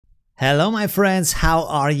Hello my friends, how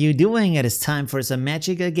are you doing? It is time for some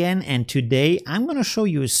magic again, and today I'm going to show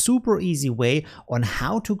you a super easy way on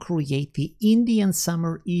how to create the Indian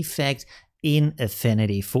summer effect in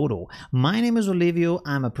Affinity Photo. My name is Olivio,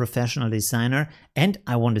 I'm a professional designer, and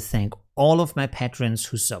I want to thank all of my patrons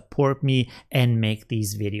who support me and make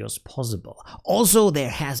these videos possible. Also, there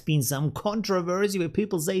has been some controversy where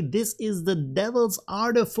people say this is the devil's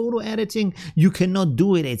art of photo editing. You cannot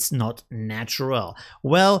do it, it's not natural.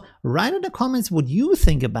 Well, write in the comments what you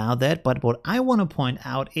think about that, but what I want to point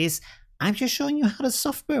out is I'm just showing you how the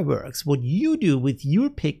software works. What you do with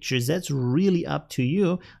your pictures, that's really up to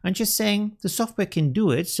you. I'm just saying the software can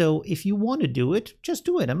do it. So if you want to do it, just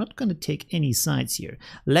do it. I'm not going to take any sides here.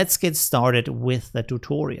 Let's get started with the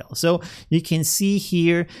tutorial. So you can see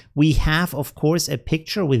here we have, of course, a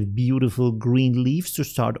picture with beautiful green leaves to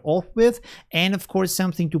start off with. And of course,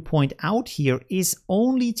 something to point out here is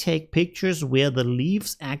only take pictures where the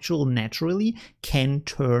leaves actually naturally can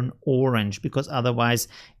turn orange, because otherwise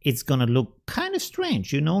it's gonna look kind of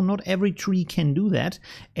strange, you know, not every tree can do that.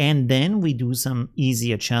 And then we do some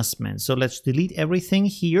easy adjustments. So let's delete everything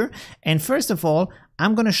here. And first of all,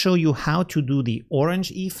 I'm gonna show you how to do the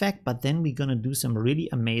orange effect, but then we're gonna do some really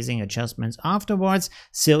amazing adjustments afterwards,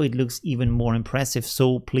 so it looks even more impressive.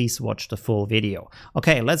 So please watch the full video.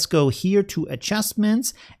 Okay, let's go here to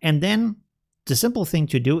adjustments, and then the simple thing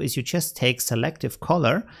to do is you just take selective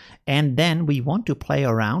color, and then we want to play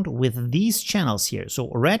around with these channels here.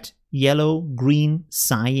 So red, yellow, green,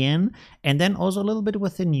 cyan, and then also a little bit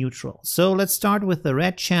with the neutral. So let's start with the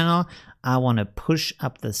red channel. I want to push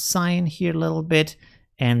up the cyan here a little bit,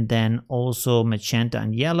 and then also magenta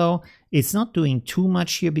and yellow. It's not doing too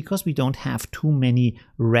much here because we don't have too many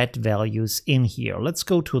red values in here. Let's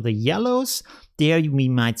go to the yellows. There we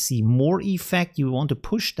might see more effect. You want to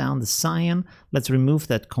push down the cyan. Let's remove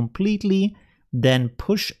that completely. Then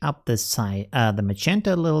push up the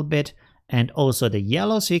magenta a little bit, and also the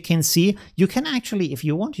yellow. So you can see, you can actually, if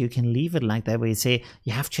you want, you can leave it like that, where you say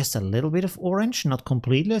you have just a little bit of orange, not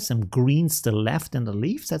completely, some greens still left in the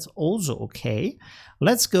leaves. That's also okay.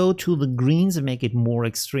 Let's go to the greens and make it more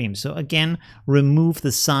extreme. So again, remove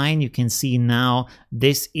the cyan. You can see now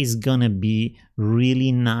this is gonna be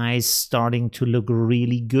really nice, starting to look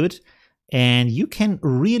really good. And you can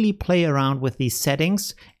really play around with these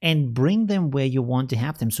settings and bring them where you want to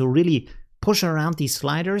have them. So really push around these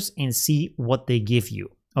sliders and see what they give you.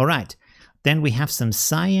 All right, then we have some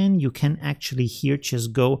cyan. You can actually here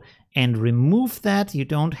just go and remove that. You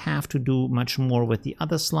don't have to do much more with the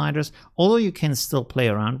other sliders, although you can still play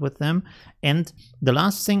around with them. And the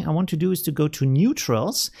last thing I want to do is to go to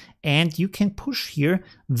neutrals, and you can push here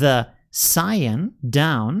the cyan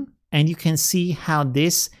down, and you can see how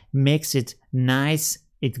this makes it nice.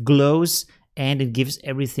 It glows, and it gives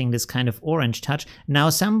everything this kind of orange touch. Now,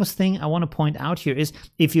 something I want to point out here is,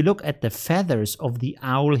 if you look at the feathers of the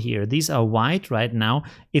owl here, these are white right now.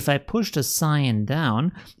 If I push the cyan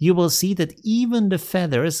down, you will see that even the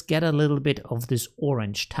feathers get a little bit of this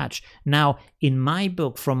orange touch. Now, in my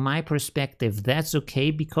book, from my perspective, that's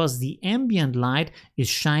okay, because the ambient light is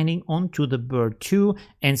shining onto the bird too.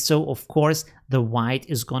 And so, of course, the white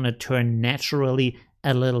is going to turn naturally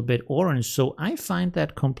a little bit orange. So I find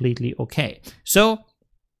that completely okay. So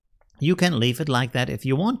you can leave it like that if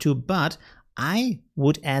you want to, but I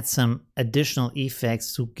would add some additional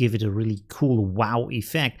effects to give it a really cool wow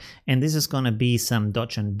effect. And this is going to be some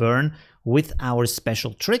dodge and burn with our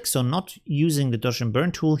special trick. So not using the dodge and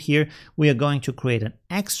burn tool here, we are going to create an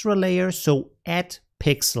extra layer. So add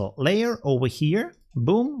pixel layer over here,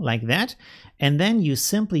 boom, like that. And then you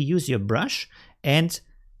simply use your brush and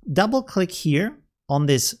double click here on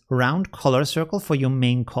this round color circle for your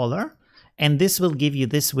main color, and this will give you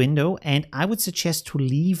this window. And I would suggest to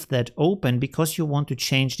leave that open because you want to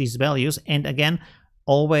change these values. And again,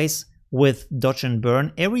 always with dodge and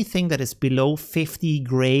burn, everything that is below 50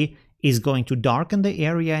 gray is going to darken the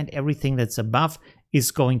area, and everything that's above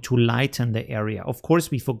is going to lighten the area. Of course,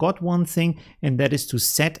 we forgot one thing, and that is to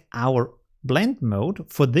set our blend mode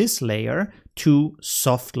for this layer to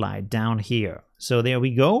soft light down here. So there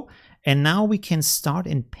we go. And now we can start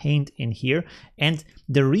and paint in here. And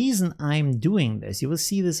the reason I'm doing this, you will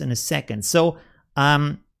see this in a second. So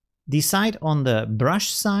decide on the brush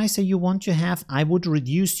size that you want to have. I would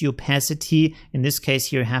reduce the opacity. In this case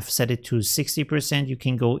here, have set it to 60%. You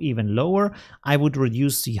can go even lower. I would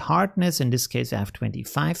reduce the hardness. In this case, I have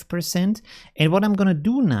 25%. And what I'm going to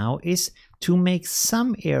do now is to make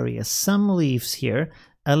some areas, some leaves here,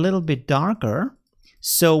 a little bit darker.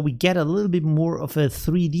 So we get a little bit more of a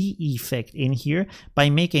 3D effect in here by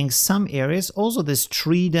making some areas. Also this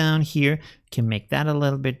tree down here, we can make that a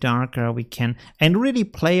little bit darker. We can, and really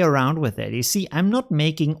play around with it. You see, I'm not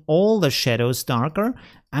making all the shadows darker.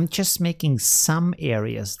 I'm just making some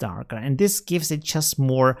areas darker. And this gives it just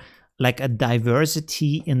more like a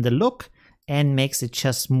diversity in the look and makes it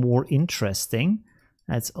just more interesting.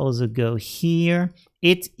 Let's also go here.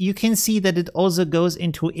 You can see that it also goes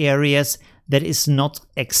into areas that is not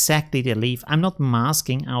exactly the leaf. I'm not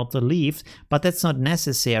masking out the leaf, but that's not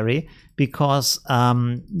necessary because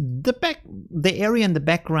the area in the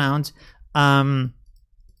background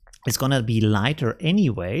is gonna be lighter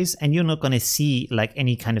anyways, and you're not gonna see like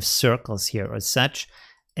any kind of circles here or such.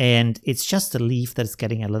 And it's just a leaf that's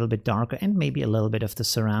getting a little bit darker and maybe a little bit of the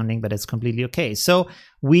surrounding, but it's completely okay. So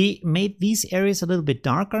we made these areas a little bit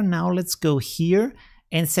darker. Now let's go here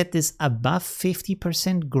and set this above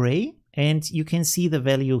 50% gray. And you can see the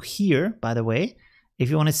value here, by the way. If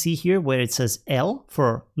you want to see here where it says L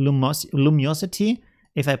for luminosity,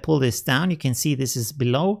 if I pull this down, you can see this is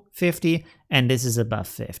below 50 and this is above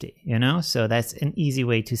 50, you know? So that's an easy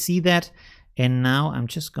way to see that. And now I'm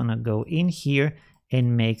just gonna go in here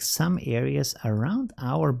and make some areas around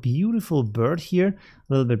our beautiful bird here a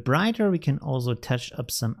little bit brighter. We can also touch up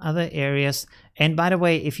some other areas. And by the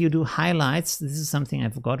way, if you do highlights, this is something I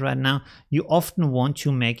forgot right now, you often want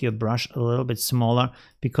to make your brush a little bit smaller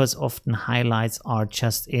because often highlights are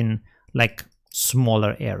just in like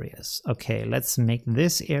smaller areas. Okay, let's make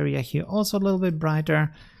this area here also a little bit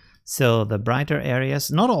brighter. So the brighter areas,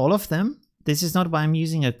 not all of them. This is not why I'm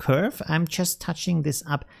using a curve. I'm just touching this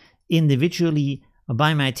up individually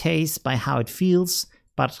by my taste, by how it feels,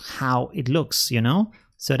 but how it looks, you know?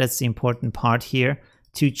 So that's the important part here,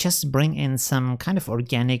 to just bring in some kind of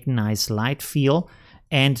organic, nice light feel.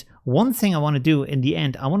 And one thing I want to do in the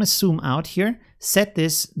end, I want to zoom out here, set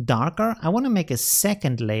this darker. I want to make a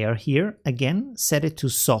second layer here. Again, set it to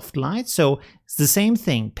soft light. So it's the same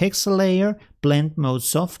thing, pixel layer, blend mode,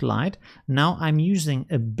 soft light. Now I'm using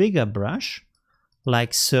a bigger brush,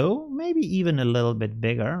 like so, maybe even a little bit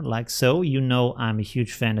bigger, like so. You know I'm a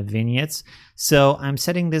huge fan of vignettes. So I'm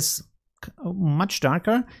setting this much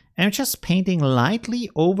darker and I'm just painting lightly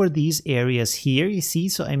over these areas here, you see.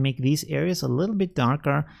 So I make these areas a little bit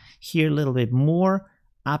darker, here a little bit more,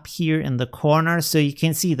 up here in the corner. So you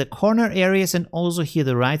can see the corner areas and also here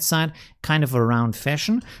the right side, kind of a round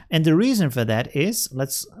fashion. And the reason for that is,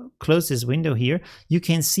 let's close this window here. You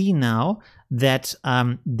can see now that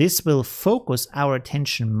this will focus our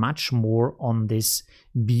attention much more on this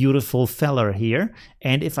beautiful feller here.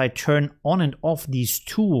 And if I turn on and off these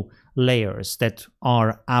two layers that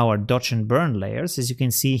are our dodge and burn layers, as you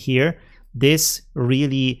can see here, this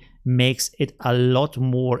really makes it a lot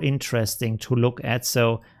more interesting to look at.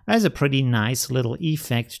 So that's a pretty nice little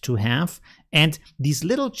effect to have. And these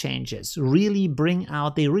little changes really bring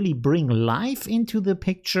out, they really bring life into the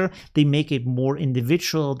picture. They make it more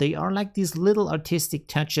individual. They are like these little artistic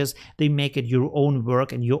touches. They make it your own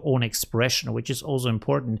work and your own expression, which is also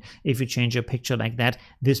important. If you change a picture like that,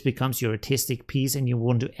 this becomes your artistic piece and you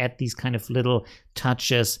want to add these kind of little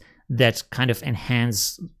touches that kind of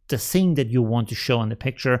enhance the thing that you want to show in the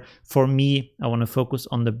picture. For me, I want to focus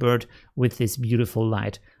on the bird with this beautiful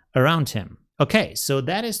light around him. Okay, so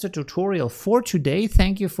that is the tutorial for today.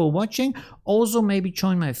 Thank you for watching. Also, maybe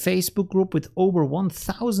join my Facebook group with over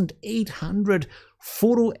 1,800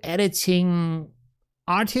 photo editing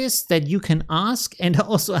artists that you can ask, and I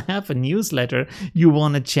also have a newsletter you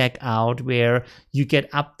want to check out where you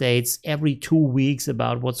get updates every 2 weeks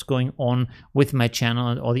about what's going on with my channel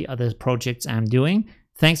and all the other projects I'm doing.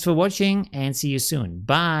 Thanks for watching and see you soon.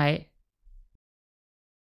 Bye.